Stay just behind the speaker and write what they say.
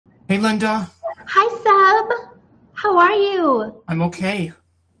Hey Linda, Hi, Seb. How are you? I'm okay.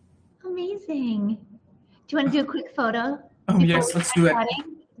 Amazing. Do you want to do a quick photo before Yes, we let's do start it.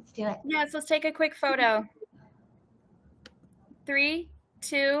 chatting? Let's do it. Yes, let's take a quick photo. Three,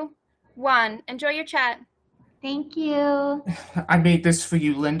 two, one. Enjoy your chat. Thank you. I made this for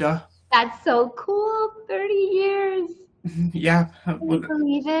you, Linda. That's so cool. 30 years. Yeah, Can you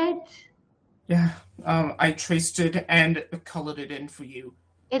believe it? yeah. I traced it and colored it in for you.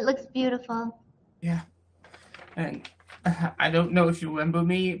 It looks beautiful. Yeah, and I don't know if you remember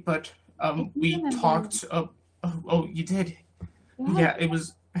me, but I do we remember you. talked. Oh, you did. Yes, Yeah, it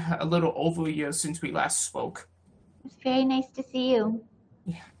was a little over a year since we last spoke. it's very nice to see you.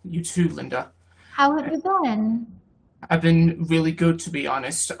 Yeah, you too, Linda. How have you been? I've been really good, to be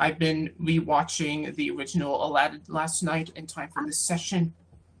honest. I've been rewatching the original Aladdin last night in time for this session.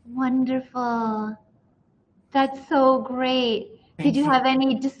 Wonderful. That's so great. Did Thank you you. have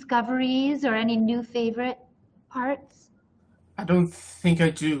any discoveries or any new favorite parts? I don't think I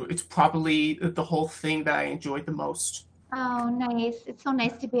do. It's probably the whole thing that I enjoyed the most. Oh, nice. It's so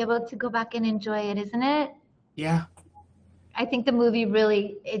nice to be able to go back and enjoy it, isn't it? Yeah, I think the movie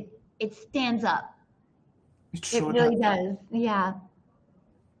really it stands up. it It sure does. really does. Yeah.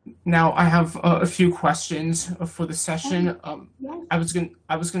 Now I have a few questions for the Oh, session. yes. I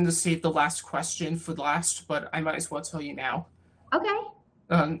was going to save the last question for last, but I might as well tell you now. Okay.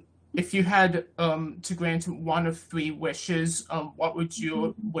 If you had to grant one of three wishes, what would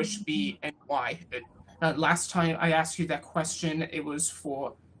your wish be and why? Last time I asked you that question, it was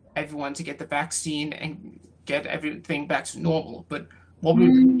for everyone to get the vaccine and get everything back to normal. But what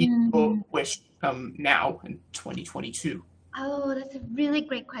would be your Mm. wish now in 2022? Oh, that's a really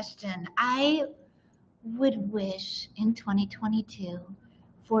great question. I would wish in 2022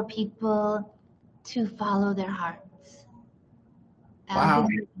 for people to follow their hearts. That would be Wow,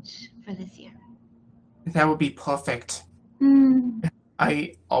 my wish for this year. that would be perfect. Mm,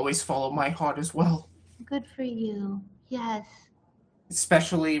 I always follow my heart as well, good for you. Yes.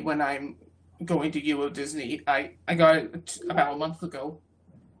 especially when I'm going to Euro Disney. I got it about a month ago.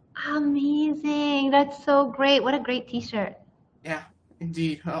 Amazing. That's so great. What a great t-shirt. Yeah,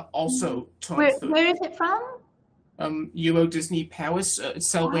 indeed. Mhm. Also turned Where 30. is it from? Euro Disney Paris,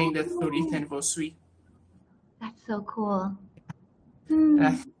 celebrating the 30th Oh, anniversary. that's so cool. And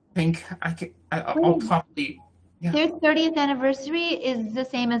I Hmm. think I'll Wait, probably, yeah, their 30th anniversary is the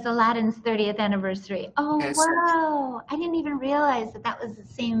same as Aladdin's 30th anniversary. Oh, yes, wow. I didn't even realize that that was the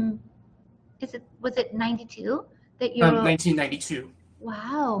same. Was it 92 that you're, 1992.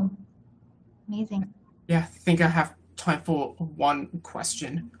 wow, amazing. Yeah, I think I have time for one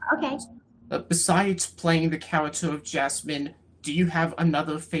question. Okay. Besides playing the character of Jasmine, do you have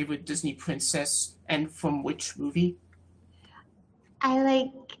another favorite Disney princess, and from which movie? I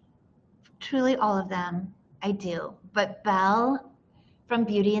like truly all of them. I do. But Belle from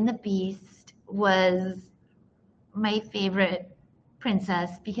Beauty and the Beast was my favorite princess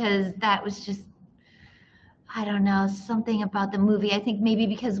because that was just, I don't know, something about the movie. I think maybe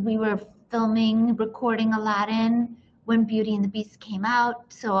because we were filming, recording Aladdin when Beauty and the Beast came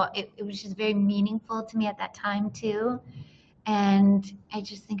out. So it was just very meaningful to me at that time, too. And I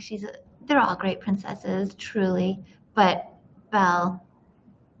just think they're all great princesses, truly. But Belle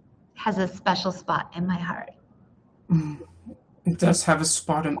has a special spot in my heart. Mm, it does have a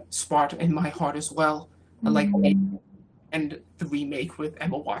spot in my heart as well. I like the Mm. and the remake with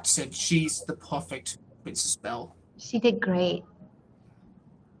Emma Watson. She's the perfect Princess Belle. She did great.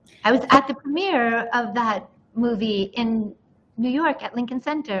 I was at the premiere of that movie in New York at Lincoln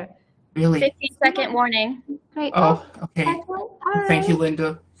Center. Really? 50-second warning. Great. Oh, Oh, that's okay. right. All Thank you, right.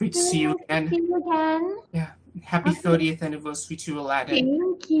 Linda. Great to see Really you nice to again. see you again. Yeah. Happy Okay. 30th anniversary to Aladdin.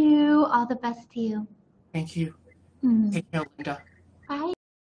 Thank you. All the best to you. Thank you. Hmm. Take care, Linda. Bye.